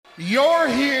You're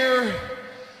here.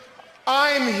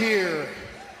 I'm here.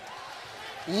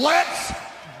 Let's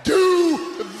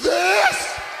do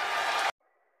this!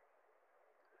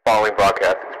 Following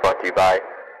broadcast is brought to you by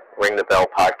Ring the Bell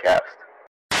Podcast.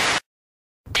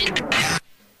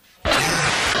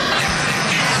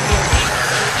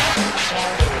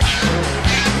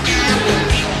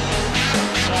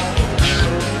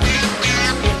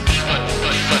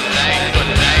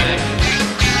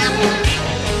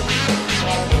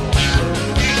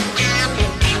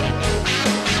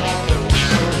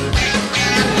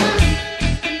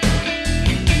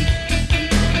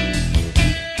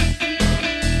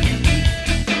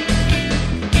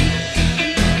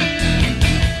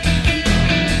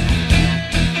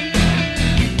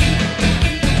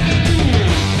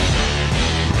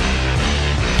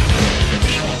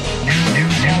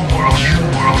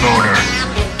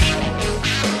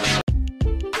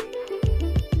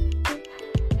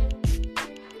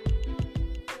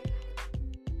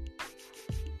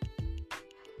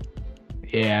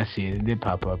 Yeah, I see it. It did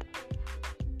pop up.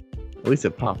 At least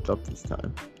it popped up this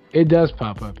time. It does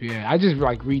pop up, yeah. I just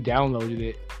re-downloaded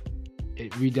it.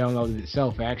 It re-downloaded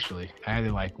itself, actually. I had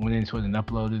it went into it and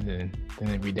uploaded and then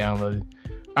it re-downloaded.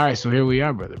 All right, so here we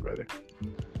are, brother. Let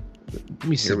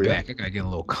me sit back. I gotta get a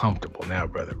little comfortable now,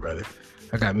 brother.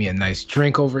 I got me a nice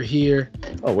drink over here.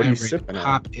 Oh, what are you sipping on?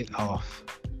 Pop it off.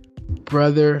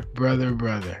 Brother.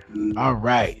 All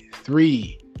right.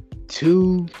 3,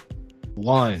 2,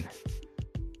 1.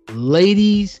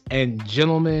 Ladies and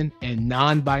gentlemen and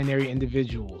non-binary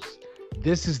individuals,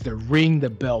 this is the Ring the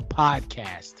Bell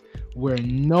podcast, where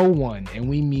no one, and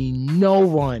we mean no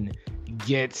one,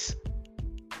 gets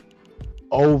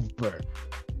over.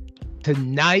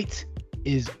 Tonight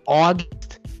is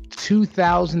August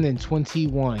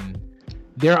 2021.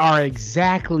 There are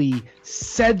exactly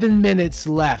 7 minutes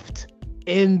left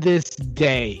in this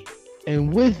day.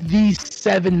 And with these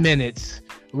 7 minutes,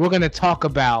 we're going to talk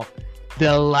about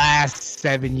the last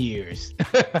 7 years.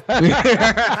 1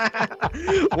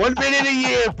 minute a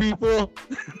year, people.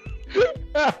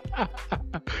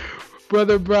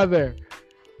 Brother,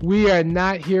 we are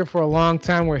not here for a long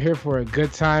time. We're here for a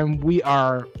good time. We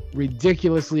are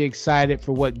ridiculously excited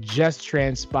for what just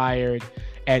transpired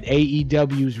at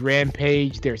AEW's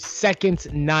Rampage, their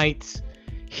second night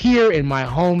here in my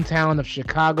hometown of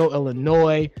Chicago,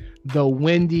 Illinois, the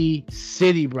Windy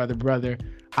City, brother.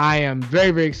 I am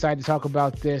very, very excited to talk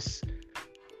about this.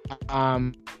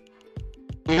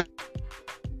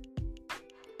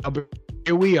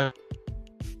 Here we are.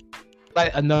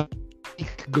 Let another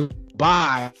week go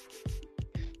by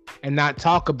and not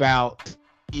talk about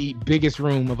the biggest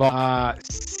room of all.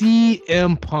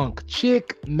 CM Punk,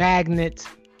 Chick Magnet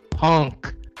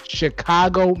Punk,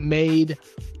 Chicago-made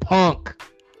Punk,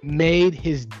 made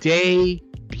his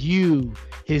debut,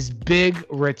 his big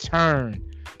return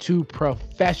to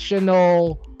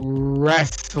professional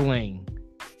wrestling.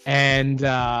 And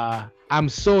I'm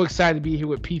so excited to be here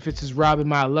with P. Fitzgerald,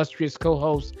 my illustrious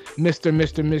co-host, Mr.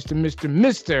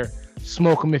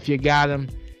 Smoke 'em if you got him.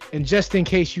 And just in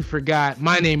case you forgot,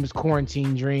 my name is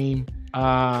Quarantine Dream.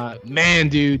 Man,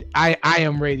 dude, I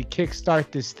am ready to kickstart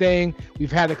this thing.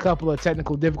 We've had a couple of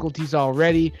technical difficulties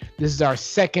already. This is our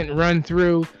second run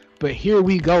through, but here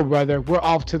we go, brother. We're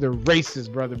off to the races,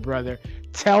 brother.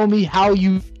 Tell me how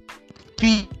you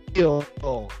feel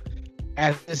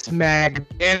as this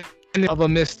magnet of a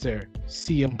Mr.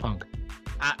 CM Punk.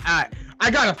 I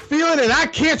got a feeling and I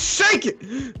can't shake it.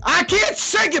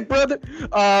 Brother.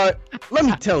 Let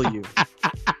me tell you.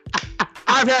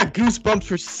 I've had goosebumps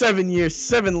for 7 years,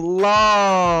 7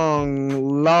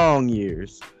 long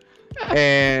years.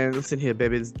 And listen here,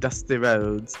 baby, it's Dusty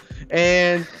Rhodes.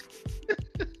 And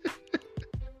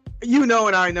you know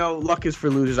and I know luck is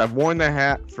for losers. I've worn the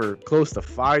hat for close to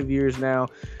 5 years now.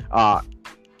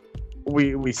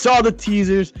 We saw the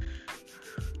teasers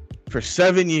for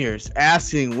 7 years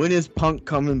asking, when is Punk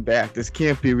coming back? This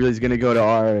can't be real. He's going to go to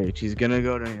RH. He's going to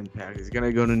go to Impact. He's going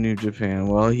to go to New Japan.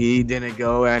 Well, he didn't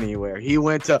go anywhere. He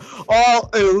went to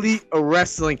All Elite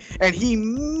Wrestling, and he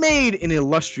made an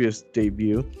illustrious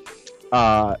debut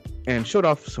and showed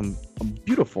off some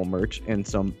beautiful merch and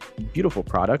some beautiful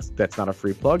products. That's not a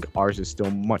free plug. Ours is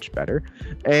still much better.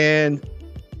 And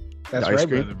that's right,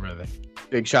 brother.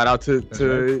 Big shout out to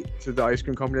the ice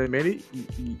cream company that made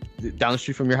it down the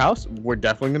street from your house. We're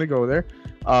definitely going to go there.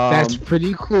 That's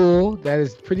pretty cool. That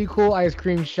is pretty cool ice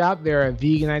cream shop. They're a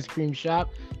vegan ice cream shop,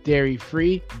 dairy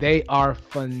free. They are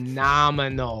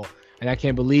phenomenal. And I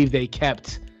can't believe they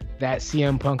kept that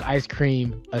CM Punk ice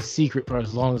cream a secret for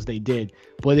as long as they did.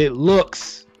 But it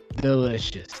looks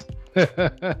delicious.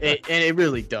 And it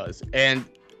really does. And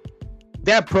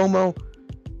that promo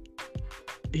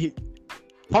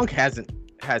Punk hasn't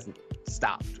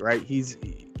stopped, right?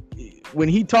 When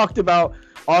he talked about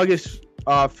August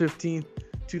 15th,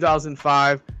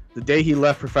 2005, the day he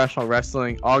left professional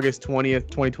wrestling, August 20th,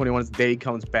 2021 is the day he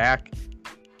comes back.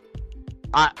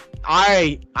 I'm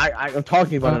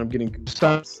talking about it. I'm getting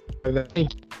goosebumps. I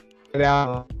think it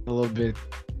out a little bit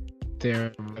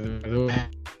there.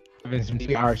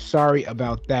 We are sorry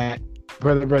about that,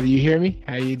 brother. You hear me?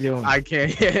 How you doing? I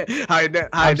can't.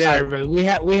 I'm sorry, brother.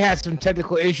 We had some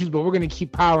technical issues, but we're gonna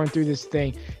keep powering through this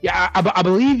thing. Yeah, I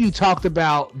believe you talked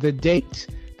about the date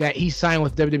that he signed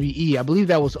with WWE. I believe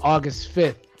that was August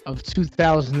 5th of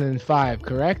 2005.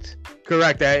 Correct?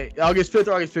 Correct. August 5th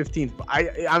or August 15th.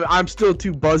 I'm still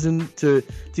too buzzing to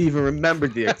even remember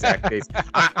the exact dates.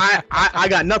 I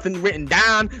got nothing written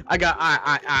down.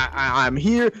 I'm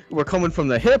here. We're coming from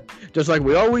the hip, just like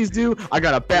we always do. I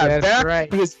got a bad back right.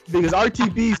 because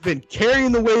RTB's been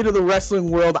carrying the weight of the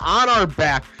wrestling world on our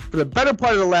back for the better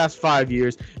part of the last 5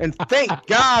 years. And thank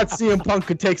God CM Punk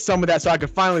could take some of that so I could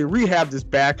finally rehab this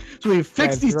back, so we can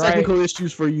fix these technical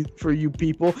issues for you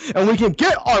people, and we can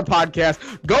get our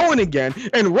podcast going again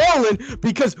and rolling,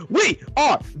 because we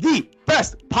are the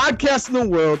best podcast in the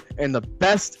world, and the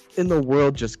best in the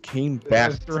world just came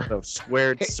back to the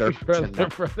squared circle.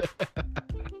 brother.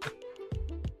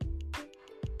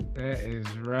 That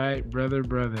is right, brother.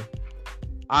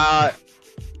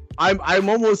 I'm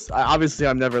almost, obviously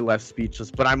I'm never left speechless,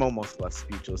 but I'm almost left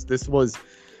speechless. This was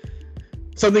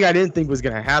something I didn't think was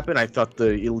going to happen. I thought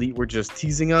the Elite were just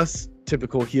teasing us.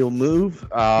 Typical heel move.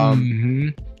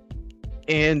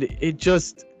 And it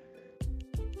just,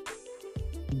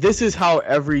 this is how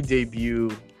every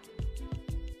debut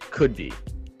could be.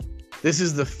 This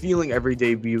is the feeling every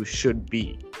debut should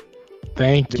be.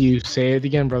 Thank you. Say it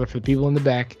again, brother, for the people in the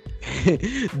back.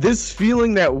 This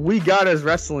feeling that we got as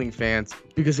wrestling fans,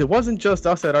 because it wasn't just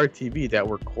us at RTV that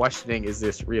were questioning, is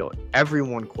this real?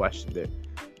 Everyone questioned it.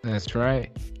 That's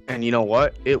right. And you know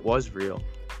what? It was real.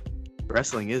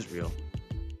 Wrestling is real.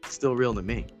 It's still real to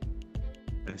me.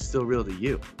 And it's still real to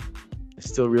you. It's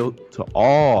still real to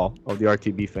all of the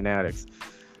RTB fanatics.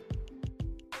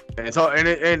 And it's all, and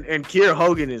Kiera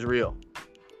Hogan is real.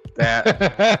 That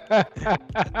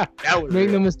was Make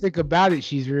real. no mistake about it,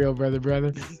 she's real, brother.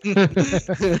 The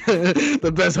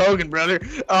best Hogan, brother.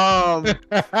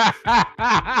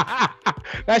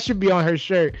 That should be on her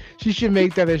shirt. She should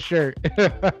make that a shirt.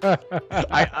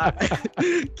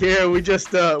 Kiera, we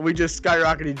just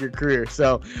skyrocketed your career.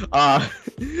 So,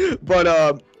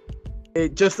 but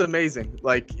it just amazing.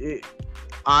 Like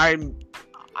I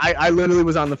literally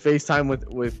was on the FaceTime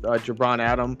with Jabron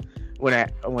Adam when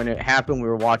it happened. We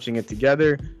were watching it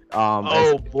together.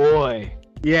 Boy.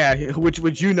 Yeah,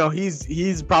 which you know,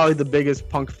 he's probably the biggest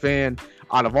Punk fan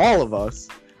out of all of us.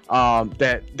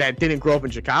 That didn't grow up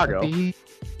in Chicago. He's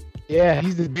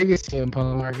the biggest CM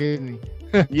Punk mark, isn't he?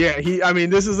 Yeah,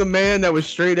 this is a man that was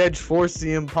straight edge for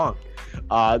CM Punk.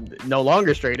 No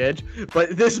longer straight edge,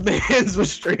 but this man's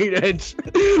was straight edge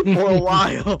for a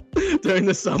while during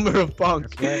the summer of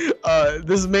Punk. Right.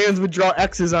 This man's would draw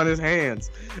X's on his hands.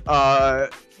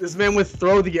 This man would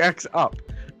throw the X up.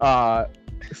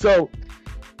 So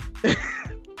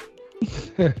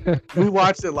we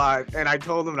watched it live, and I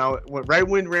told him, right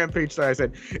when Rampage started, I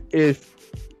said, if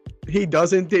he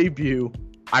doesn't debut,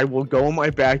 I will go in my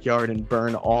backyard and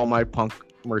burn all my Punk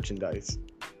merchandise.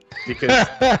 Because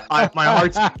my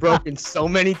heart's broken so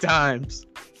many times.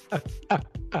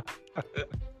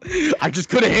 I just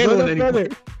couldn't handle it anymore.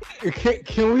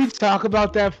 Can we talk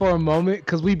about that for a moment?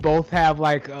 Because we both have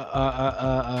like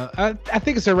I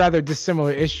think it's a rather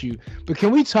dissimilar issue. But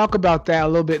can we talk about that a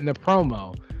little bit in the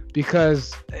promo?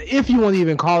 Because if you want to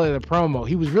even call it a promo,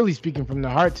 he was really speaking from the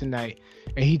heart tonight.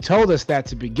 And he told us that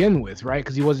to begin with, right?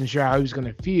 Because he wasn't sure how he was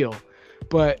going to feel.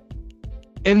 But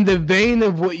in the vein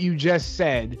of what you just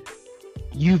said,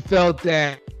 you felt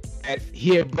that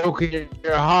he had broken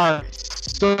your heart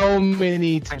so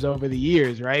many times over the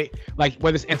years, right? Like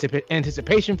whether it's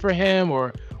anticipation for him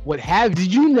or what have.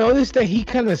 Did you notice that he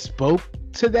kind of spoke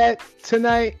to that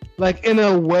tonight? Like in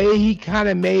a way, he kind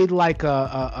of made like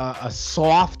a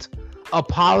soft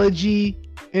apology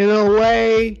in a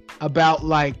way about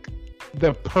like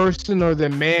the person or the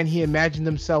man he imagined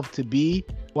himself to be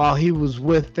while he was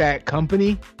with that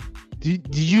company.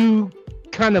 Did you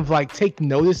kind of like take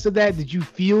notice of that? Did you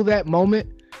feel that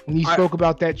moment when he spoke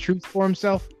about that truth for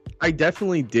himself? I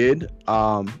definitely did.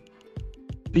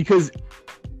 Because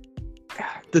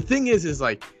the thing is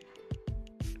like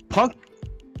Punk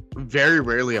very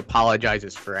rarely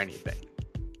apologizes for anything.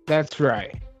 That's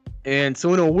right. And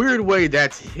so in a weird way,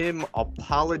 that's him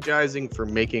apologizing for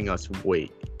making us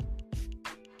wait.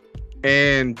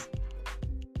 And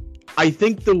I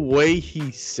think the way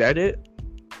he said it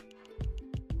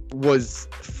was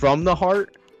from the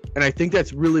heart, and I think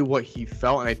that's really what he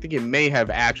felt, and I think it may have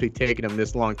actually taken him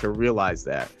this long to realize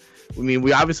that. I mean,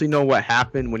 we obviously know what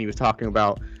happened when he was talking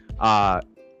about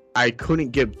I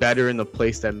couldn't get better in the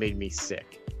place that made me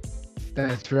sick.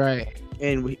 That's right.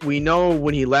 And we know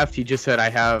when he left, he just said,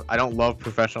 I don't love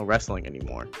professional wrestling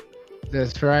anymore.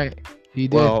 That's right. He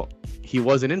did. Well, he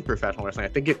wasn't in professional wrestling. I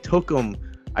think it took him.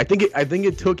 I think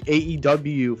it took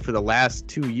AEW for the last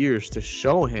 2 years to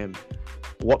show him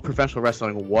what professional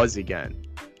wrestling was again.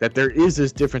 That there is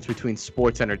this difference between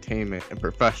sports entertainment and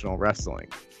professional wrestling.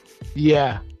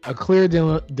 Yeah, a clear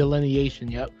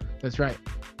delineation. Yep, that's right.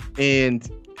 And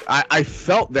I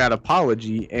felt that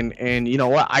apology, and you know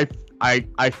what?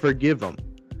 I forgive him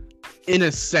in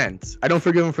a sense. I don't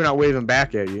forgive him for not waving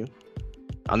back at you.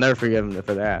 I'll never forgive him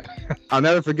for that. I'll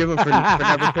never forgive him for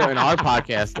never putting our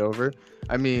podcast over.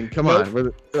 I mean, come on.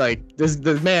 We're, like this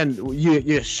man,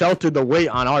 you sheltered the weight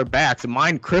on our backs, and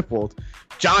mine crippled.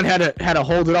 John had to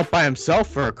hold it up by himself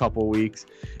for a couple weeks,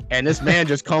 and this man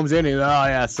just comes in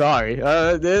and sorry,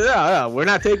 we're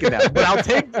not taking that. But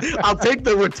I'll take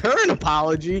the return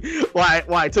apology. Why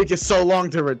it took you so long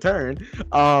to return?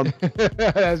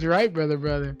 That's right,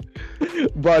 brother.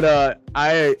 But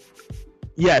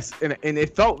yes, and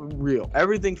it felt real.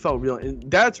 Everything felt real, and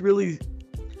that's really,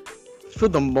 for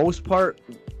the most part,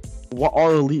 what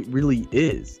All Elite really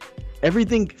is.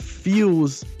 Everything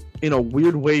feels in a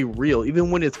weird way real,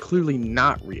 even when it's clearly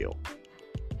not real.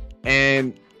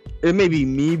 And it may be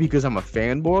me because I'm a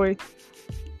fanboy,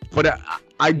 but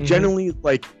I genuinely,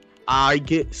 like, I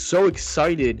get so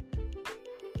excited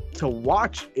to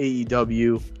watch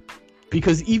AEW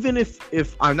because even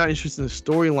if I'm not interested in the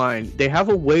storyline, they have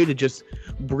a way to just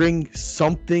bring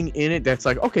something in it that's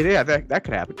like, okay, yeah, that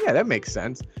could happen. Yeah, that makes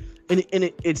sense. And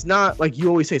it's not, like you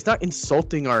always say, it's not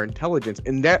insulting our intelligence.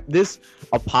 And that this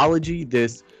apology,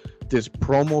 this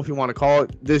promo, if you want to call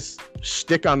it, this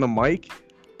shtick on the mic,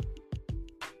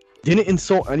 didn't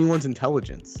insult anyone's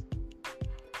intelligence.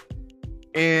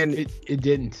 And it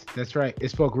didn't. That's right.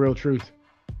 It spoke real truth.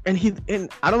 And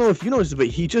I don't know if you noticed, but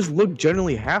he just looked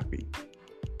generally happy.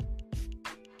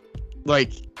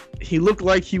 Like, he looked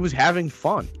like he was having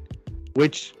fun,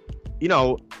 which, you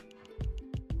know,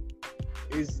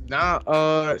 is not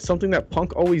something that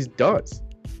Punk always does.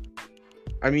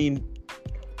 I mean,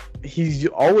 he's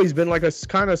always been like a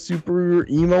kind of super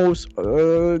emo,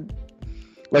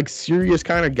 like serious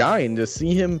kind of guy, and to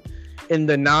see him in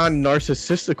the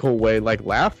non-narcissistical way, like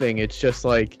laughing, it's just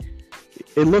like,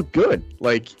 it looked good.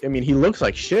 Like, I mean, he looks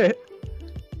like shit,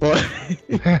 but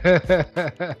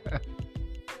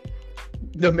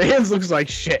the man looks like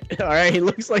shit. All right, he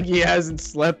looks like he hasn't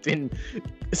slept in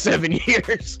 7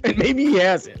 years, and maybe he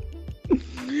hasn't.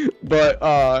 But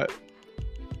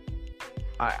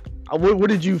what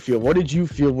did you feel? What did you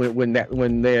feel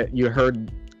when you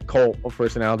heard Cult of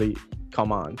Personality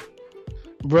come on?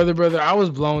 Brother, I was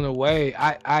blown away.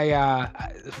 I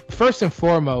first and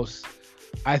foremost,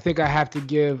 I think I have to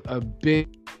give a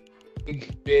big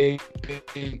to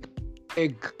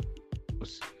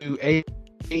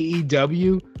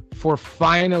AEW for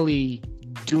finally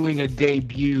doing a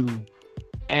debut,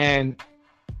 and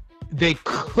they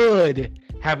could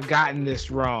have gotten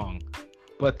this wrong,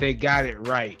 but they got it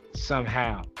right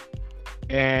somehow.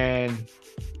 And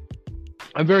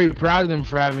I'm very proud of them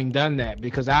for having done that,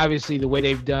 because obviously the way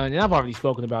they've done, and I've already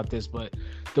spoken about this, but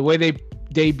the way they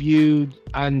debuted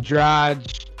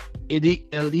Andrade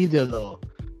El Idolo,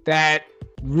 that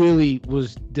really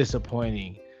was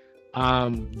disappointing.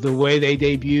 The way they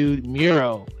debuted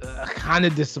Miro, kind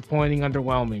of disappointing,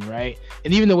 underwhelming, right?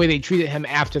 And even the way they treated him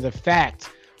after the fact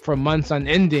for months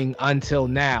unending until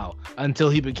now, until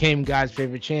he became God's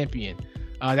favorite champion.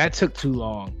 That took too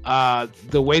long.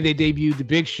 The way they debuted The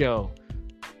Big Show,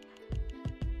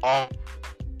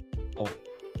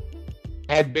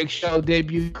 had Big Show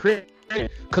debut, could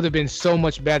have been so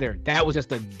much better. That was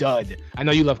just a dud. I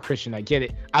know you love Christian. I get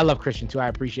it. I love Christian too. I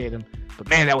appreciate him. But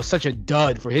man, that was such a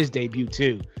dud for his debut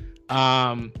too.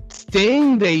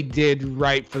 Sting, they did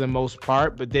right for the most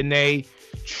part, but then they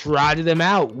trotted him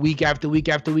out week after week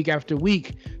after week after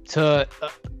week to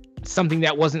something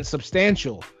that wasn't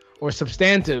substantial or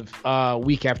substantive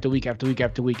week after week after week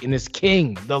after week. And this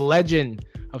King, the legend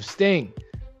of Sting,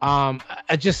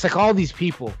 just like all these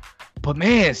people. But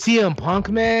man, CM Punk,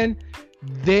 man,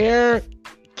 there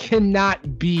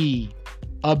cannot be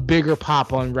a bigger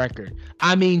pop on record.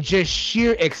 I mean, just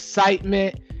sheer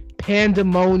excitement,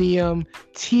 pandemonium,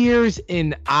 tears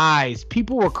in eyes.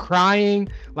 People were crying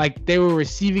like they were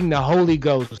receiving the Holy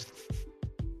Ghost.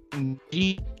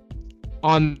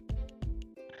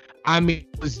 I mean,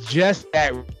 it was just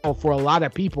that real for a lot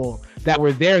of people that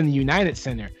were there in the United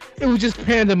Center. It was just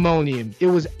pandemonium. It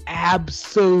was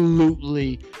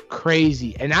absolutely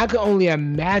crazy. And I could only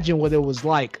imagine what it was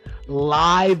like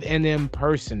live and in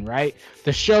person, right?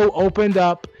 The show opened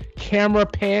up, camera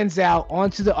pans out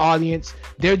onto the audience.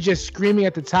 They're just screaming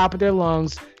at the top of their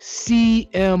lungs,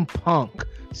 CM Punk,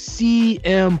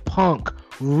 CM Punk.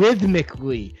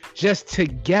 Rhythmically, just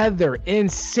together in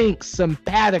sync,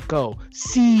 simpatico,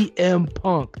 CM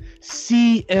Punk,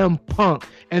 CM Punk,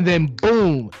 and then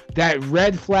boom, that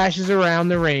red flashes around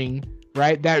the ring,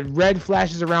 right? That red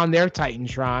flashes around their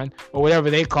Titantron, or whatever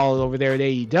they call it over there at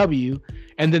AEW,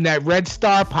 and then that red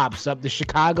star pops up, the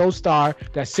Chicago Star,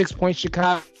 that 6-point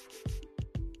Chicago.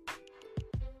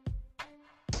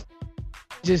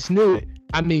 Just knew it.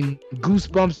 I mean,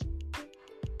 goosebumps.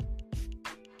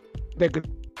 That could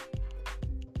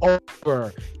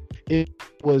over. It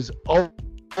was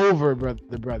over, brother.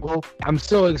 Well, I'm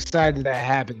so excited that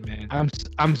happened, man.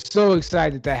 I'm so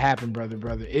excited that happened, brother.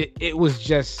 It was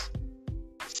just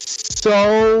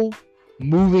so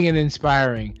moving and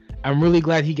inspiring. I'm really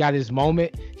glad he got his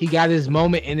moment. He got his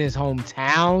moment in his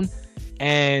hometown,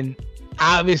 and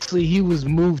obviously he was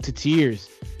moved to tears.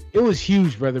 It was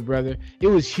huge, brother. It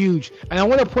was huge. And I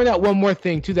want to point out one more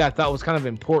thing too that I thought was kind of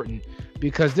important,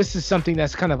 because this is something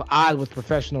that's kind of odd with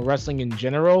professional wrestling in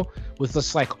general, with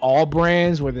just like all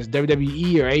brands, whether it's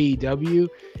WWE or AEW,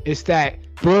 is that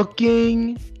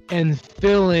booking and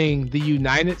filling the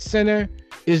United Center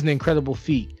is an incredible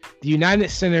feat. The United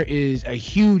Center is a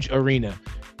huge arena.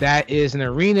 That is an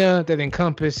arena that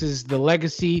encompasses the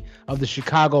legacy of the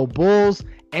Chicago Bulls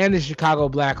and the Chicago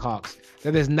Blackhawks.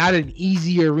 That is not an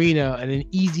easy arena and an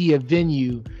easy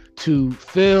venue to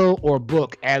fill or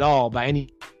book at all by any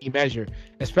measure,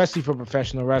 especially for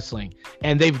professional wrestling.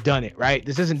 And they've done it, right?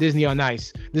 This isn't Disney on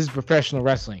Ice. This is professional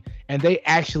wrestling. And they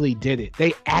actually did it.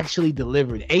 They actually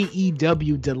delivered.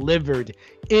 AEW delivered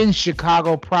in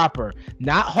Chicago proper,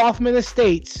 not Hoffman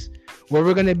Estates, where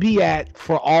we're going to be at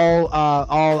for all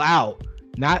out.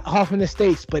 Not Hoffman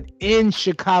Estates, but in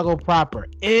Chicago proper,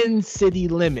 in city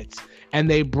limits. And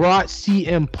they brought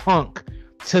CM Punk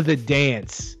to the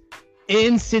dance.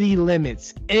 In city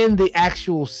limits, in the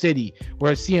actual city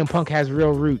where CM Punk has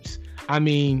real roots. I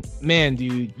mean, man,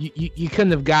 dude, you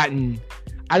couldn't have gotten.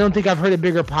 I don't think I've heard a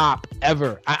bigger pop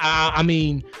ever. I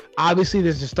mean, obviously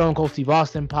there's the Stone Cold Steve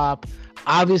Austin pop.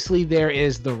 Obviously there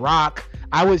is The Rock.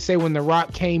 I would say when The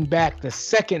Rock came back the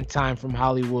second time from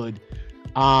Hollywood,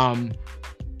 and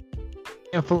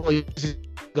for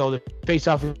go to face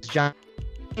off with John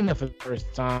Cena for the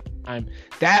first time,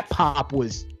 that pop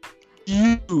was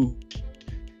huge.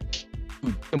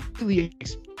 Completely,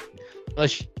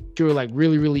 unless you were like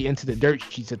really into the dirt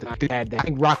sheets at the time. I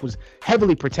think Rock was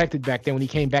heavily protected back then when he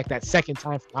came back that second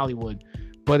time from Hollywood.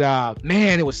 But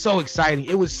man, it was so exciting.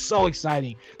 It was so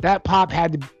exciting. That pop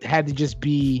had to just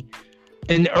be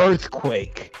an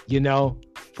earthquake, you know,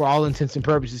 for all intents and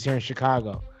purposes here in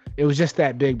Chicago. It was just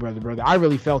that big, brother. I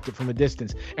really felt it from a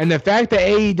distance. And the fact that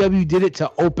AEW did it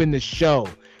to open the show.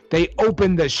 They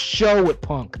opened the show with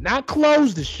Punk. Not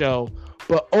close the show,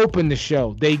 but open the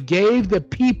show. They gave the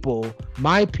people,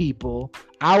 my people,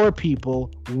 our people,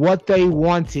 what they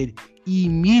wanted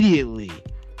immediately,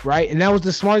 right? And that was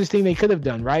the smartest thing they could have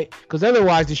done, right? Because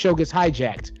otherwise the show gets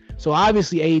hijacked. So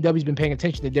obviously AEW's been paying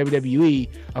attention to WWE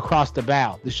across the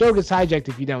bow. The show gets hijacked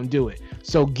if you don't do it.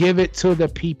 So give it to the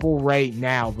people right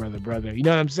now, brother. You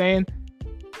know what I'm saying?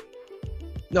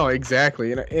 No,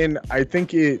 exactly. And I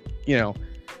think it, you know,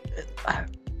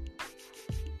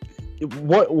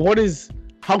 what is,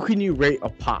 how can you rate a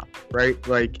pop, right?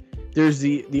 Like there's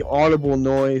the audible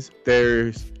noise,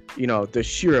 there's, you know, the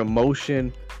sheer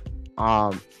emotion.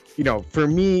 You know, for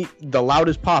me, the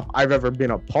loudest pop I've ever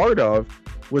been a part of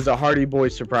was the Hardy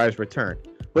Boys surprise return.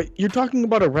 But you're talking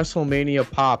about a WrestleMania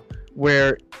pop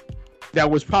where that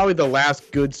was probably the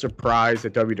last good surprise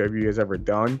that WWE has ever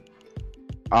done.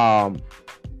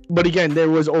 But again, there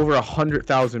was over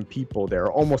 100,000 people there,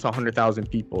 almost 100,000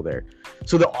 people there.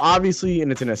 So obviously,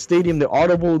 and it's in a stadium, the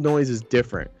audible noise is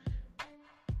different.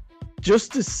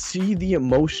 Just to see the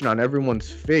emotion on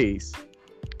everyone's face,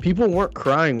 people weren't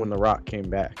crying when The Rock came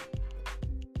back.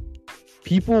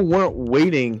 People weren't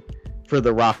waiting for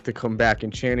The Rock to come back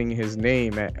and chanting his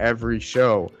name at every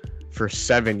show for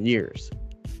 7 years.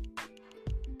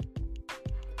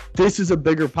 This is a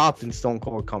bigger pop than Stone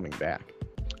Cold coming back.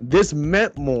 This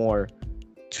meant more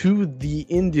to the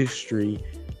industry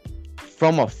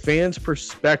from a fan's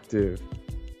perspective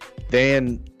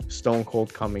than Stone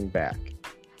Cold coming back.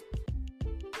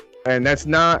 And that's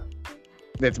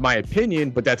my opinion,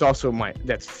 but that's also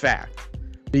that's fact.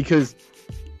 Because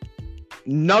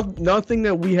nothing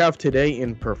that we have today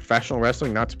in professional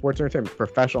wrestling, not sports entertainment,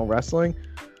 professional wrestling,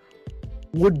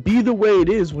 would be the way it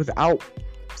is without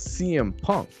CM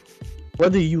Punk.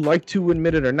 Whether you like to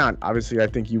admit it or not, obviously I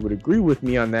think you would agree with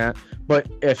me on that. But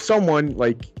if someone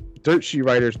like Dirt Sheet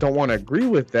Writers don't want to agree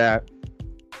with that,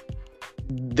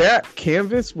 that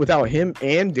canvas without him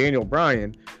and Daniel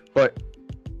Bryan, but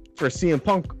for CM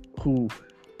Punk, who,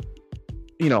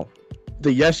 you know,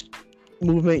 the Yes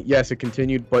movement, yes, it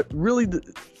continued, but really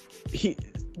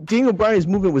Daniel Bryan's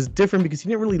movement was different because he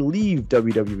didn't really leave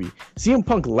WWE. CM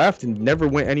Punk left and never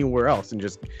went anywhere else, and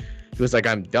just he was like,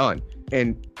 I'm done.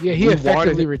 And yeah, he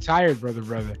effectively retired,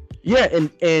 brother. Yeah,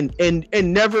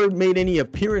 and never made any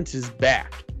appearances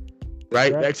back,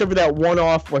 right? Except for that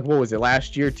one-off, like, what was it,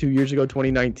 last year, 2 years ago,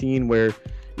 2019, where,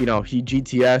 you know, he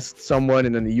GTS'd someone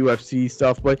and then the UFC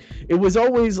stuff. But it was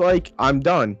always like, I'm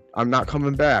done. I'm not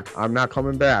coming back.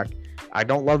 I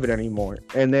don't love it anymore.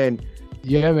 And then,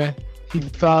 yeah, man, he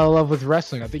fell in love with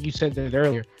wrestling. I think you said that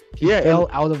earlier. He fell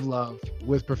out of love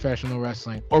with professional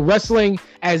wrestling, or wrestling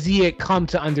as he had come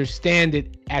to understand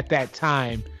it at that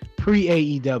time,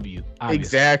 pre-AEW.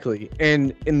 Exactly.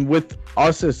 And with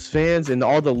us as fans and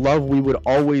all the love we would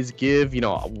always give, you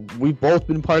know, we've both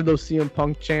been part of those CM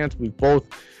Punk chants. We've both,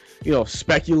 you know,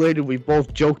 speculated. We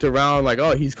both joked around like,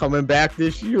 oh, he's coming back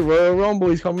this year. Royal Rumble,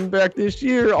 he's coming back this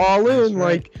year. All in.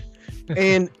 Right. Like,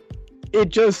 and it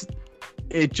just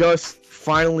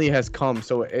finally has come.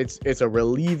 So it's a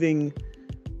relieving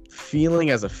feeling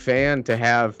as a fan to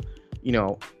have, you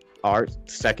know, our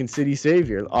Second City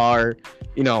savior, our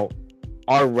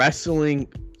wrestling,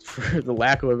 for the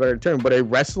lack of a better term, but a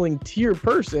wrestling tier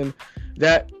person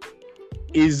that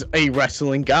is a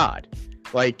wrestling god.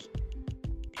 Like,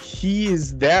 he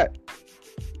is that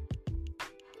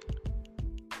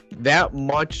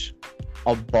much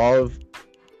above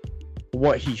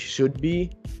what he should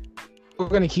be. We're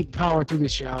gonna keep powering through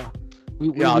this, y'all. We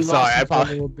sorry, I a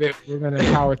little bit. We're gonna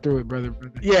power through it, brother.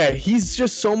 Yeah, he's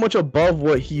just so much above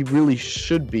what he really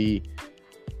should be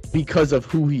because of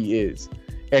who he is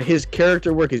and his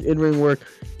character work, his in-ring work.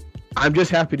 I'm just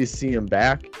happy to see him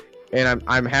back, and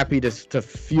I'm happy to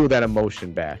feel that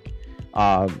emotion back.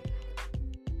 And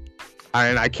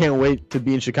I can't wait to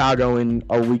be in Chicago in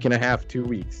a week and a half, 2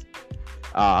 weeks.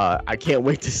 I can't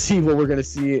wait to see what we're gonna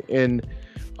see in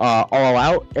All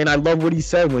Out. And I love what he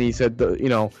said when he said,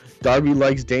 Darby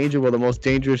likes danger. Well, the most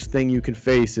dangerous thing you can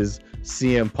face is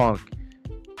CM Punk.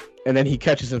 And then he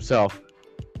catches himself.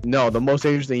 No, the most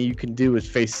dangerous thing you can do is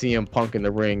face CM Punk in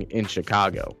the ring in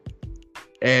Chicago.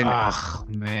 And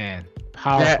man,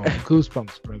 powerful.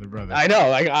 Goosebumps, brother. I know,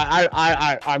 like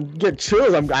I'm getting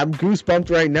chills. I'm goosebumped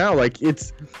right now. Like,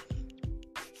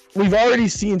 we've already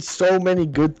seen so many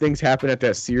good things happen at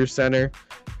that Sears Center.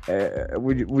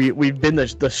 We've been the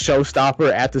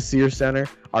showstopper at the Sears Center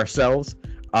ourselves.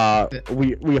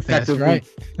 We effectively,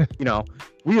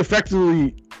 we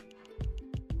effectively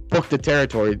booked the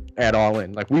territory at All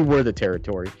In. Like, we were the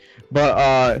territory.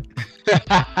 But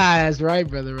that's right,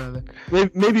 brother.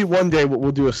 Maybe one day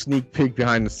we'll do a sneak peek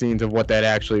behind the scenes of what that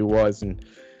actually was, and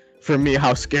for me,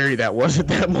 how scary that was at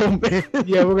that moment.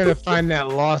 Yeah, we're gonna find that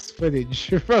lost footage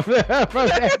from that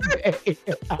day.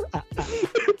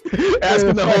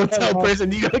 Asking the hotel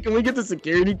person, can we get the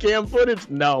security cam footage?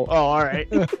 No. Oh, all right.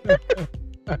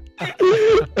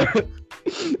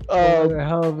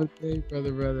 Hell of a thing,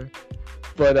 brother.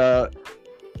 But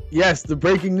yes, the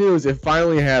breaking news, it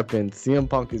finally happened. CM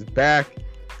Punk is back.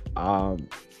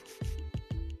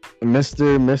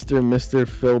 Mr.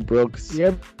 Phil Brooks.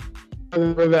 Yep.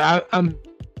 Brother, I'm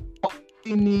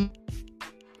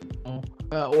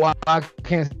I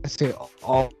can't say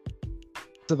all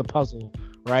to the puzzle,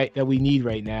 right, that we need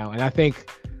right now. And I think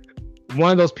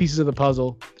one of those pieces of the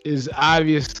puzzle is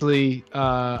obviously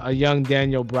a young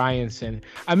Daniel Bryanson.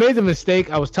 I made the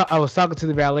mistake. I was talking to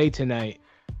the valet tonight.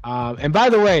 And by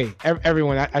the way,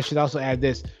 everyone, I should also add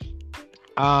this.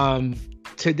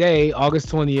 Today, August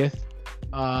 20th,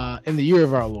 in the year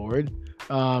of our Lord,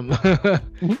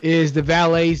 is the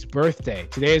valet's birthday.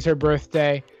 Today is her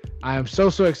birthday. I am so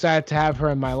excited to have her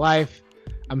in my life.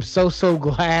 I'm so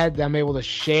glad that I'm able to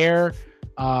share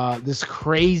this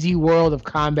crazy world of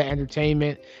combat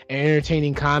entertainment and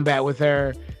entertaining combat with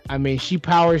her. I mean, she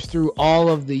powers through all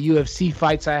of the UFC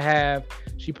fights I have.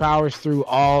 She powers through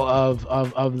all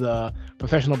of the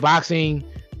professional boxing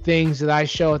things that I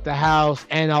show at the house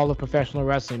and all the professional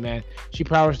wrestling, man. She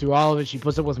powers through all of it. She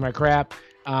puts up with my crap.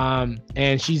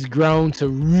 And she's grown to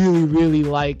really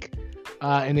like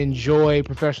and enjoy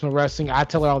professional wrestling. I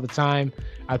tell her all the and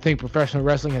I think professional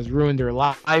wrestling has ruined her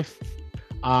life.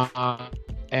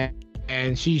 And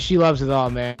and she loves it all,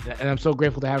 man. And I'm so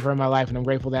grateful to have her in my life, and I'm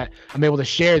grateful that I'm able to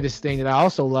share this thing that I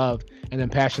also love and am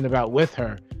passionate about with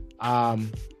her.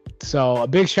 So a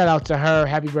big shout out to her.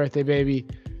 Happy birthday, baby.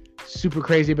 Super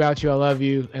crazy about you. I love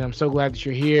you, and I'm so glad that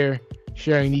you're here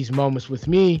sharing these moments with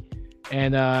me.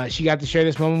 And she got to share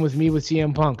this moment with me with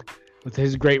CM Punk, with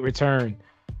his great return.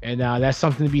 And that's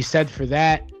something to be said for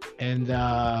that. And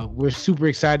we're super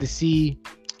excited to see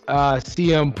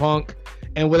CM Punk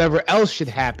and whatever else should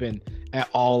happen at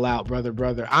All Out,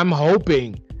 brother. I'm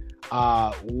hoping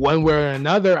one way or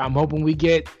another, I'm hoping we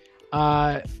get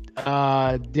Daniel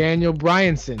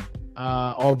Bryanson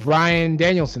or Bryan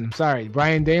Danielson. I'm sorry,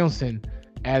 Bryan Danielson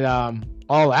at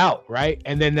All Out, right?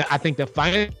 And then I think the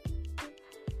final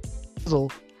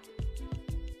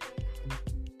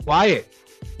Wyatt,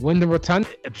 Wyndham Rotunda,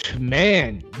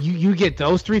 man, you get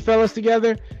those three fellas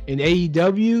together in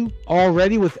AEW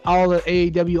already with all the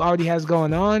AEW already has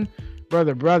going on,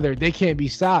 brother, they can't be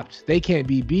stopped. They can't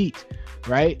be beat,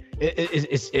 right?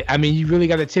 I mean, you really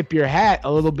got to tip your hat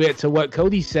a little bit to what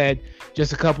Cody said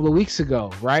just a couple of weeks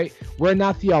ago, right? We're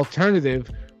not the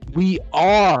alternative. We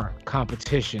are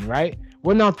competition, right?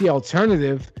 We're not the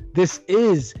alternative. This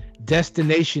is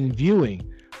destination viewing.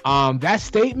 That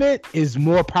statement is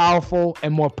more powerful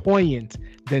and more poignant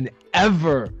than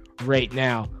ever right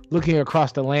now, looking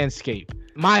across the landscape.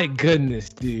 My goodness,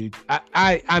 dude.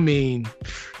 I mean,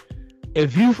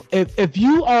 if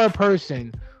you are a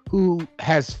person who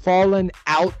has fallen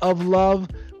out of love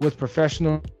with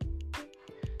professional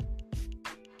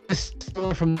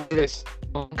from this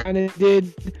kind of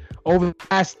did over the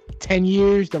last 10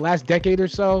 years, the last decade or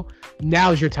so,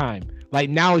 now's your time. Like,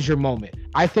 now is your moment.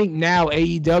 I think now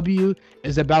AEW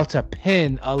is about to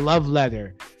pen a love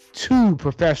letter to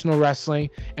professional wrestling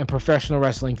and professional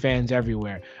wrestling fans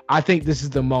everywhere. I think this is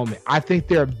the moment. I think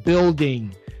they're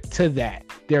building to that.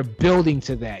 You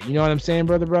know what I'm saying,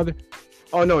 brother?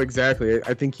 Oh, no, exactly.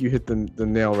 I think you hit the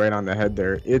nail right on the head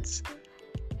there. It's,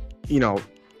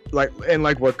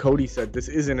 like what Cody said, this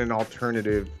isn't an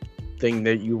alternative thing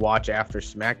that you watch after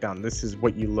SmackDown. This is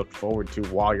what you look forward to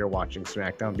while you're watching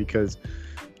SmackDown, because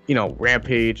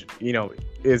Rampage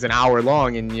is an hour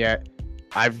long, and yet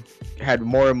I've had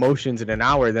more emotions in an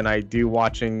hour than I do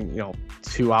watching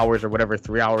 2 hours or whatever,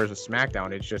 3 hours of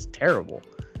SmackDown. It's just terrible.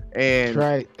 And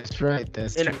that's right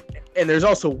that's true. And there's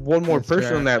also one more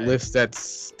person on that list that's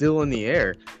still in the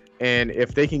air, and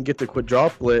if they can get the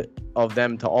quadruplet of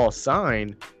them to all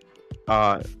sign,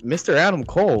 Mr. Adam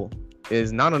Cole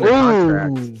is not under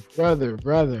contract.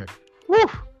 Brother. Woo!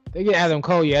 They get Adam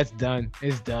Cole, yeah, it's done.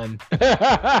 It's done.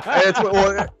 That's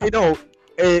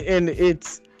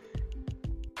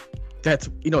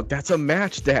a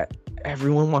match that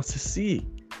everyone wants to see.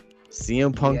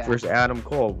 CM Punk versus Adam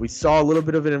Cole. We saw a little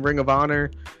bit of it in Ring of Honor,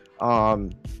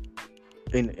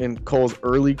 in Cole's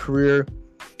early career,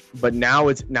 but now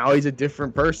he's a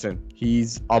different person.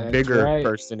 He's a bigger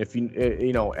person. If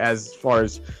as far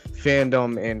as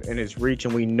fandom and his reach,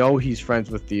 and we know he's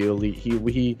friends with the Elite.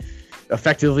 He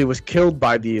effectively was killed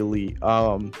by the Elite.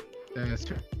 That's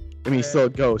true. I mean, he's still a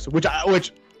ghost,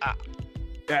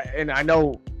 and I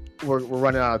know we're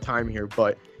running out of time here,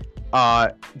 but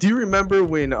do you remember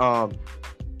when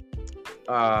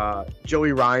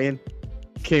Joey Ryan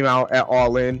came out at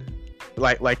All In,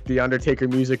 like the Undertaker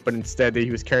music, but instead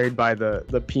he was carried by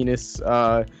the penis,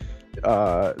 the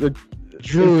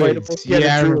Druids.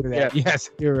 Yeah, I remember that. Yeah. Yes,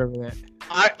 you remember that.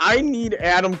 I need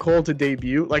Adam Cole to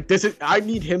debut. I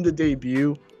need him to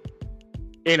debut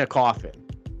in a coffin.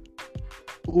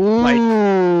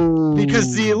 Ooh.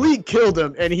 Because the Elite killed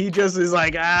him, and he just is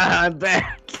like, I'm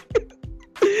back.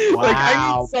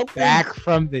 Wow, back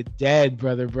from the dead,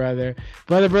 brother.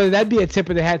 That'd be a tip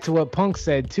of the hat to what Punk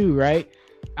said too, right?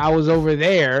 I was over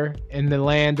there in the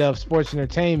land of sports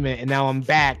entertainment, and now I'm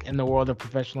back in the world of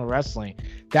professional wrestling.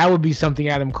 That would be something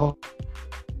Adam Cole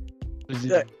was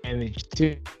advantage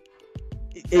too.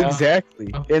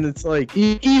 Exactly, and it's like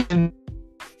even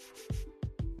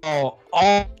all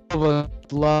of us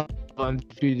love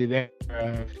Undisputed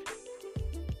Era.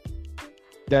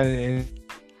 Done in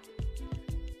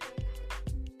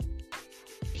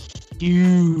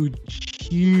huge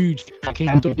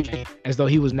as though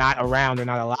he was not around or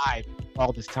not alive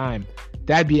all this time.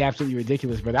 That'd be absolutely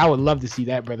ridiculous, brother. I would love to see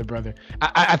that, brother.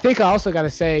 I think I also got to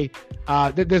say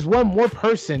that there's one more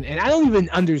person, and I don't even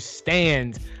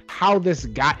understand how this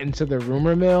got into the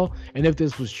rumor mill and if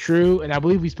this was true. And I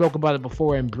believe we spoke about it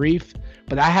before in brief,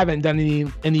 but I haven't done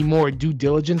any more due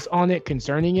diligence on it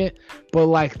concerning it. But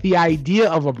like the idea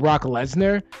of a Brock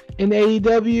Lesnar in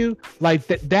AEW, like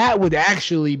that would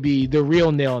actually be the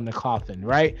real nail in the coffin,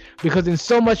 right? Because in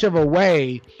so much of a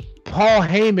way, Paul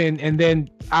Heyman, and then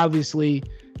obviously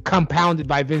compounded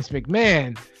by Vince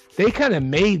McMahon, they kind of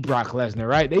made Brock Lesnar,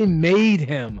 right? They made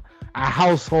him a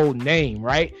household name,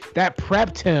 right? That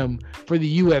prepped him for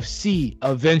the UFC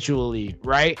eventually,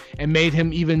 right? And made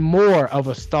him even more of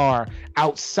a star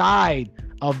outside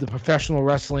of the professional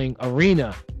wrestling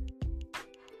arena.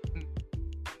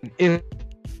 If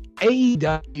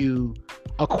AEW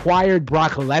acquired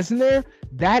Brock Lesnar,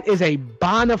 that is a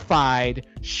bona fide,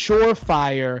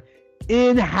 surefire,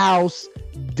 in-house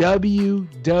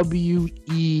WWE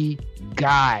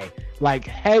guy. Like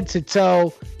head to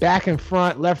toe, back and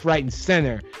front, left, right, and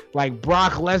center. Like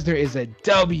Brock Lesnar is a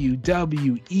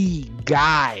WWE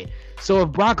guy. So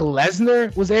if Brock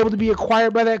Lesnar was able to be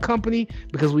acquired by that company,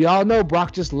 because we all know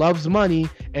Brock just loves money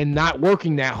and not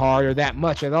working that hard or that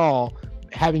much at all,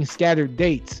 having scattered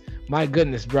dates, my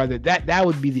goodness, brother, that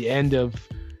would be the end of,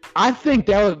 I think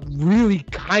that would really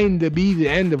kind of be the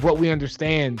end of what we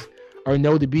understand or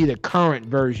know to be the current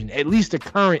version, at least the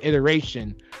current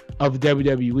iteration of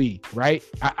WWE, right?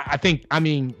 I think, I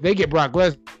mean, they get Brock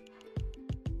Lesnar.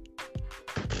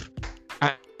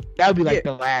 That would be like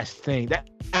the last thing. That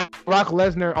Brock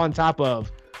Lesnar on top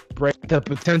of the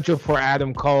potential for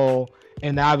Adam Cole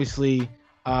and obviously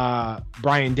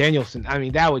Bryan Danielson. I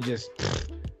mean, that would just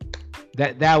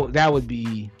that would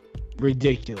be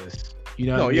ridiculous. You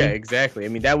know? No, what I yeah, mean? exactly. I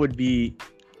mean, that would be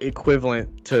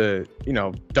equivalent to, you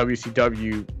know,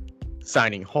 WCW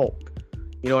signing Hulk.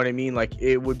 You know what I mean? Like,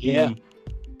 it would be,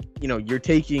 you know, you're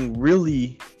taking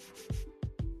really,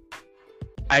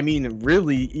 I mean,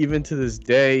 really, even to this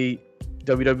day,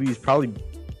 WWE is probably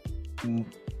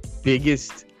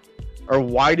biggest or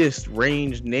widest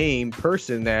range name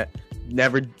person that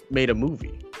never made a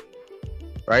movie.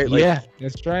 Right? Like, yeah,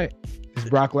 that's right. It's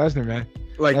Brock Lesnar, man.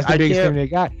 Like, That's the biggest thing they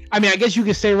got. I mean, I guess you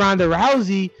could say Ronda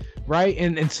Rousey, right?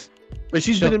 And but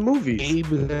she's been in movies.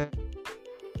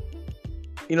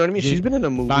 You know what I mean? She's been in a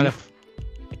movie. A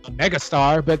mega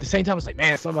star, but at the same time, it's like,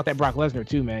 man, it's something about that Brock Lesnar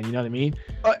too, man. You know what I mean?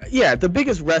 Yeah, the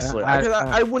biggest wrestler.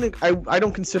 I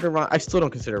don't consider I still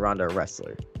don't consider Ronda a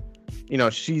wrestler. You know,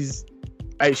 she's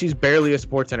barely a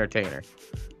sports entertainer.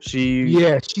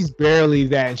 She's barely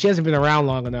that, and she hasn't been around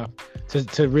long enough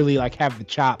to really like have the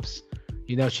chops.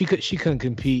 You know, she couldn't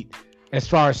compete as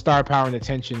far as star power and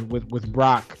attention with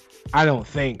Brock. I don't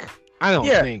think. I don't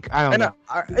know.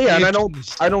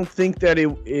 I don't think that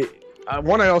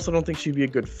I also don't think she'd be a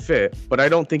good fit, but I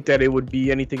don't think that it would be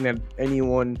anything that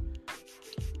anyone.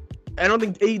 I don't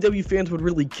think AEW fans would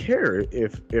really care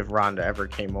if Ronda ever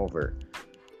came over.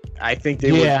 I think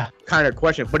they would kind of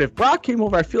question. But if Brock came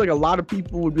over, I feel like a lot of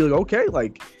people would be like, okay,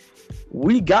 like,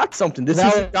 we got something. This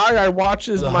is a guy I watched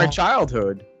as my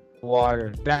childhood.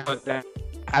 Water. That.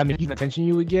 I mean, the attention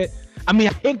you would get. I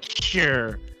mean,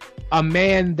 picture a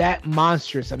man that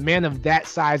monstrous, a man of that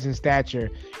size and stature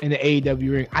in the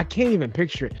AEW ring. I can't even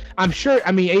picture it. I'm sure.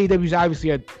 I mean, AEW's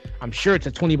obviously I'm sure it's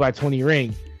a 20 by 20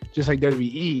 ring, just like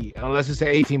WWE. Unless it's an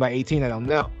 18 by 18, I don't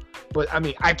know. But I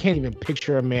mean, I can't even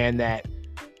picture a man that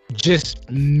just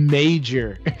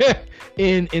major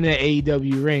in an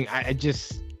AEW ring.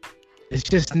 It's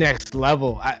just next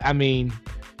level. I mean,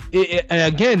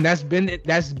 and again, that's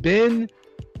been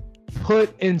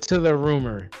put into the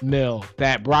rumor mill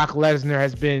that Brock Lesnar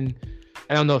has been.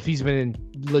 I don't know if he's been in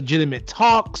legitimate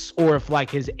talks or if like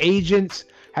his agents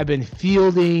have been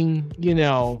fielding,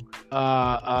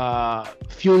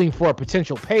 fielding for a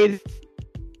potential pay.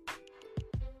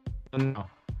 No.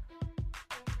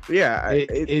 Yeah,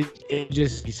 it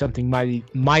just be something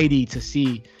mighty to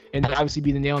see, and obviously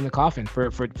be the nail in the coffin for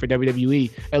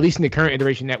WWE, at least in the current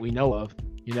iteration that we know of.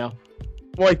 You know.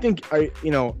 Well, I think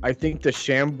the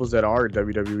shambles that are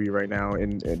WWE right now,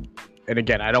 and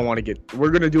again, I don't want to get. We're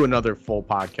gonna do another full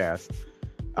podcast.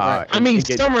 Right. I mean,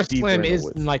 SummerSlam is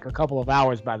in like a couple of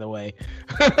hours, by the way.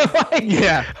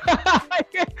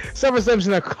 SummerSlam's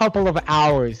in a couple of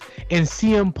hours, and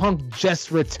CM Punk just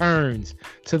returns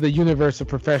to the universe of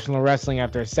professional wrestling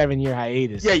after a 7-year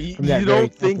hiatus. Yeah, you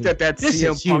don't think that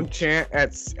CM Punk chant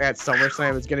at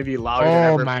SummerSlam is gonna be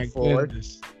louder than ever before?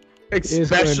 Goodness.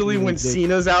 Especially when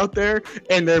Cena's out there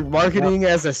and they're marketing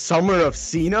as a summer of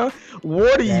Cena.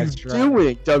 What are you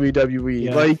doing, WWE?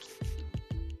 Yeah. Like,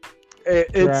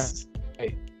 it's.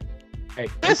 Right. Hey,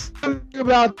 this thing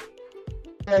about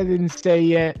I didn't say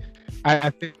yet. I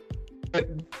think.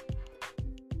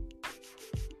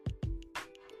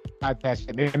 I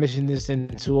mentioned this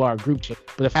into our group chat,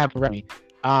 but if I haven't read me,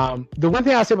 the one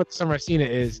thing I'll say about the summer of Cena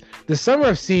is the summer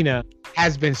of Cena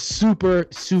has been super,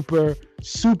 super,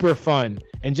 super fun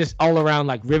and just all around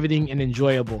like riveting and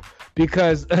enjoyable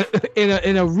because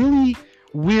in a really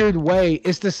weird way,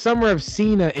 it's the summer of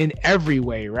Cena in every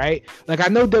way, right? Like I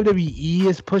know WWE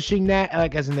is pushing that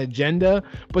like as an agenda,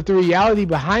 but the reality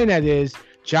behind that is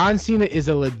John Cena is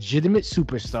a legitimate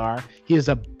superstar. He is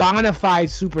a bona fide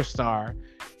superstar.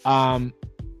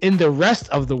 In the rest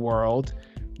of the world,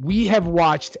 we have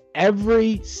watched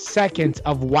every second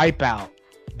of Wipeout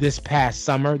this past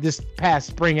summer, this past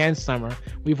spring and summer.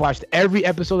 We've watched every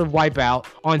episode of Wipeout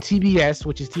on TBS,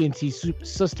 which is TNT's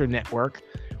sister network.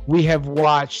 We have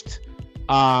watched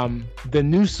the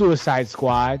new Suicide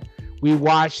Squad. We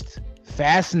watched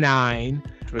Fast 9.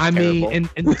 I mean,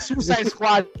 and the Suicide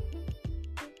Squad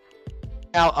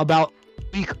out about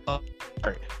a week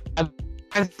apart.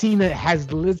 Cena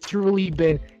has literally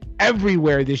been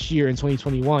everywhere this year in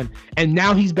 2021, and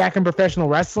now he's back in professional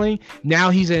wrestling. Now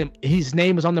his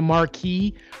name is on the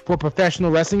marquee for a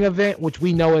professional wrestling event, which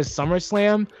we know as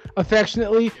SummerSlam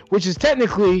affectionately, which is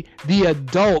technically the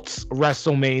adults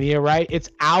WrestleMania, right? It's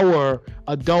our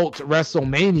adult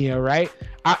WrestleMania, right?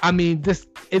 I mean, this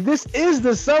is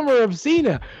the summer of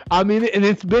Cena. I mean, and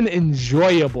it's been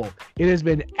enjoyable. It has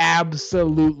been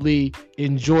absolutely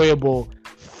enjoyable,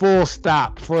 full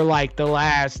stop, for like the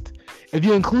last, if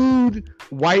you include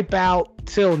Wipeout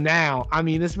till now, I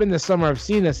mean, it's been the summer of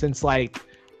Cena since like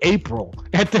April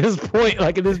at this point.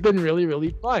 Like, it has been really,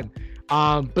 really fun.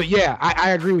 But yeah,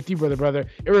 I agree with you, brother.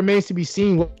 It remains to be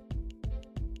seen what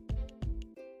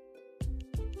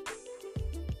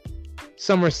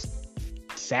summer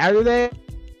Saturday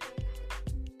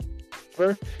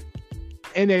for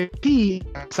NXT,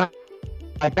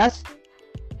 like that's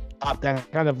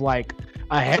that kind of like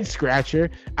a head scratcher.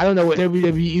 I don't know what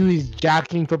WWE is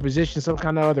jockeying for position some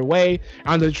kind of other way.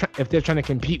 I don't know if they're trying to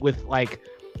compete with like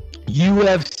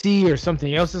UFC or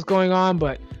something else that's going on,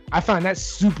 but I find that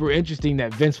super interesting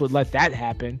that Vince would let that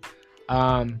happen.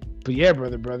 But yeah,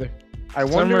 brother. I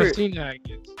wonder,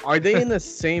 are they in the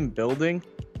same building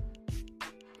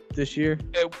this year?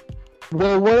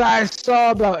 Well, what I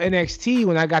saw about NXT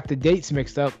when I got the dates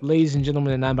mixed up, ladies and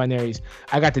gentlemen and non-binaries,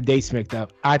 I got the dates mixed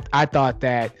up. I thought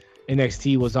that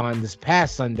NXT was on this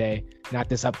past Sunday, not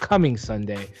this upcoming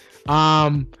Sunday.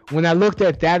 When I looked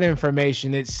at that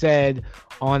information, it said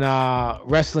on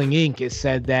Wrestling Inc., it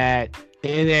said that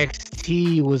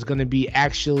NXT was going to be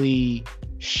actually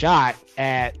shot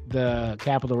at the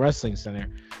Capitol Wrestling Center.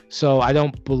 So I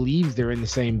don't believe they're in the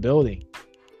same building,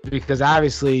 because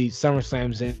obviously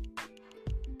SummerSlam's in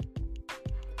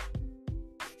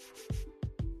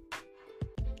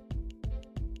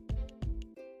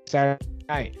Saturday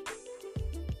night.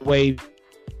 Way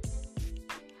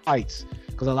fights,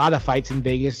 because a lot of fights in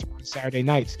Vegas are on Saturday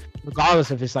nights, regardless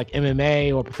if it's like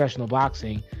MMA or professional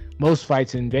boxing. Most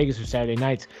fights in Vegas are Saturday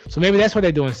nights, so maybe that's what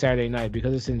they're doing Saturday night,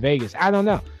 because it's in Vegas. I don't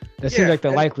know. That seems like the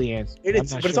likely answer.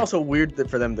 It's also weird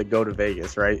for them to go to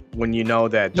Vegas, right? When you know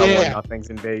that Double or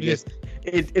Nothing's in Vegas.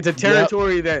 It's a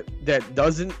territory that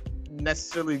doesn't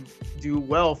necessarily do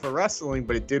well for wrestling,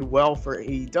 but it did well for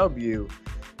AEW.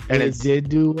 And it did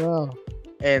do well.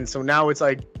 And so now it's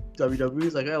like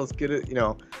WWE's like, hey, let's give it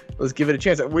a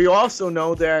chance. We also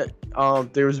know that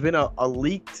there's been a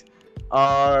leaked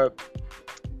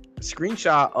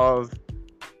screenshot of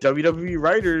WWE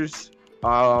writers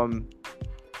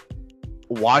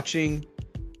watching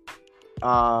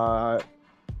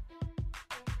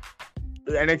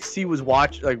NXT was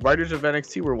writers of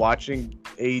NXT were watching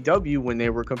AEW when they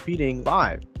were competing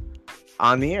live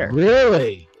on the air.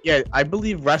 Really? Yeah, I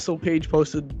believe WrestlePage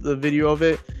posted the video of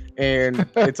it, and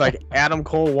it's like Adam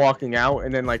Cole walking out,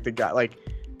 and then like the guy, like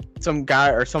some guy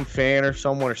or some fan or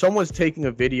someone's taking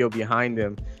a video behind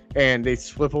him, and they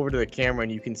flip over to the camera,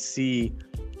 and you can see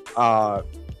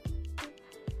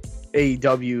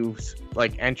AEW's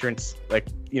like entrance, like,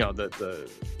 you know, the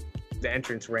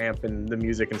entrance ramp and the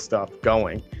music and stuff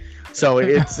going. So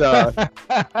it's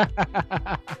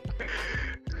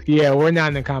yeah, we're not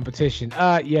in the competition.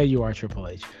 Yeah, you are Triple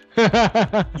H.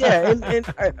 Yeah, and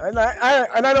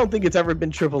I don't think it's ever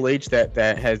been Triple H that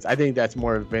has. I think that's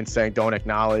more of Vince saying don't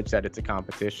acknowledge that it's a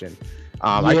competition.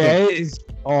 I think it's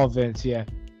all Vince. Yeah,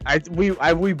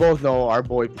 we both know our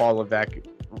boy Paul Levesque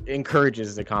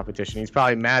encourages the competition. He's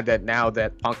probably mad that now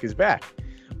that Punk is back.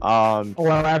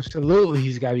 Well, absolutely,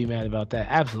 he's got to be mad about that.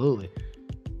 Absolutely.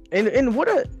 And what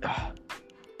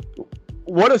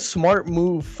a smart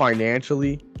move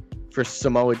financially for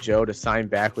Samoa Joe to sign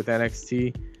back with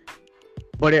NXT.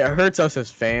 But it hurts us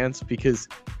as fans because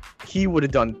he would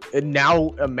have done. And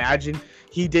now imagine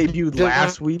he debuted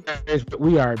last week.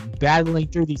 We are battling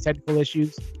through these technical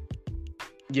issues.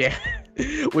 Yeah,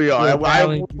 we are.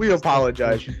 We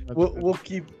apologize.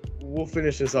 We'll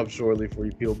finish this up shortly for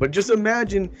you people. But just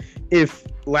imagine if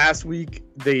last week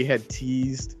they had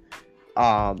teased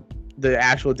the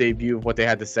actual debut of what they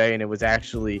had to say, and it was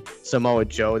actually Samoa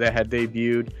Joe that had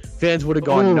debuted, fans would have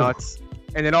gone Ooh. nuts.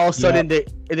 And then all of a sudden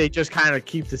they just kind of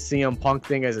keep the CM Punk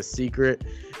thing as a secret,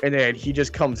 and then he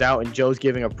just comes out and Joe's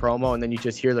giving a promo, and then you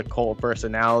just hear the cult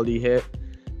personality hit,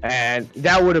 and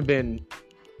that would have been,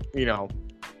 you know,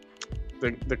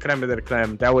 the creme de la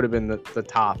creme. That would have been the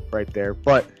top right there.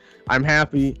 But I'm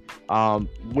happy.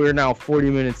 We're now 40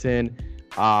 minutes in.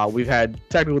 We've had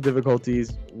technical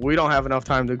difficulties. We don't have enough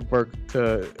time to work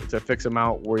to fix them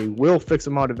out. We will fix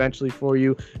them out eventually for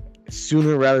you,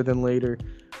 sooner rather than later.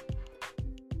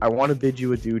 I want to bid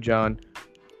you adieu, John.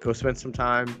 Go spend some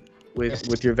time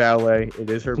with your valet. It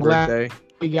is her birthday.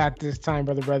 We got this time,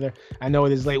 brother. I know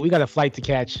it is late. We got a flight to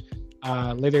catch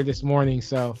later this morning,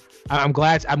 so I'm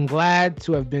glad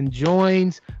to have been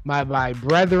joined by my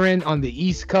brethren on the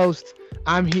East Coast.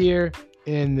 I'm here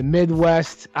in the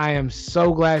Midwest. I am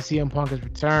so glad CM Punk has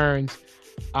returned.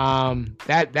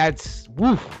 That's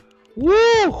woo.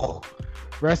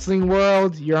 Wrestling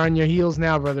world, you're on your heels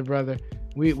now, brother.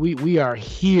 We are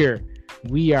here.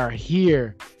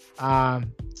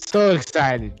 So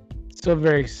excited. So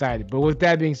very excited. But with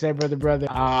that being said, brother,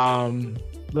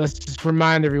 let's just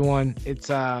remind everyone it's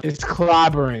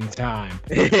clobbering time.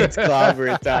 It's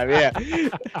clobbering time, yeah.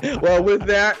 Well, with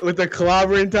the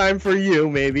clobbering time for you,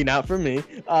 maybe not for me,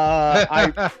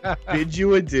 I bid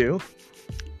you adieu.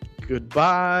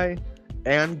 Goodbye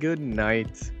and good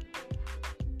night.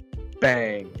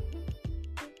 Bang.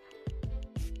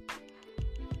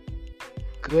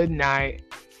 Good night.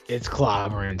 It's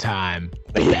clobbering time.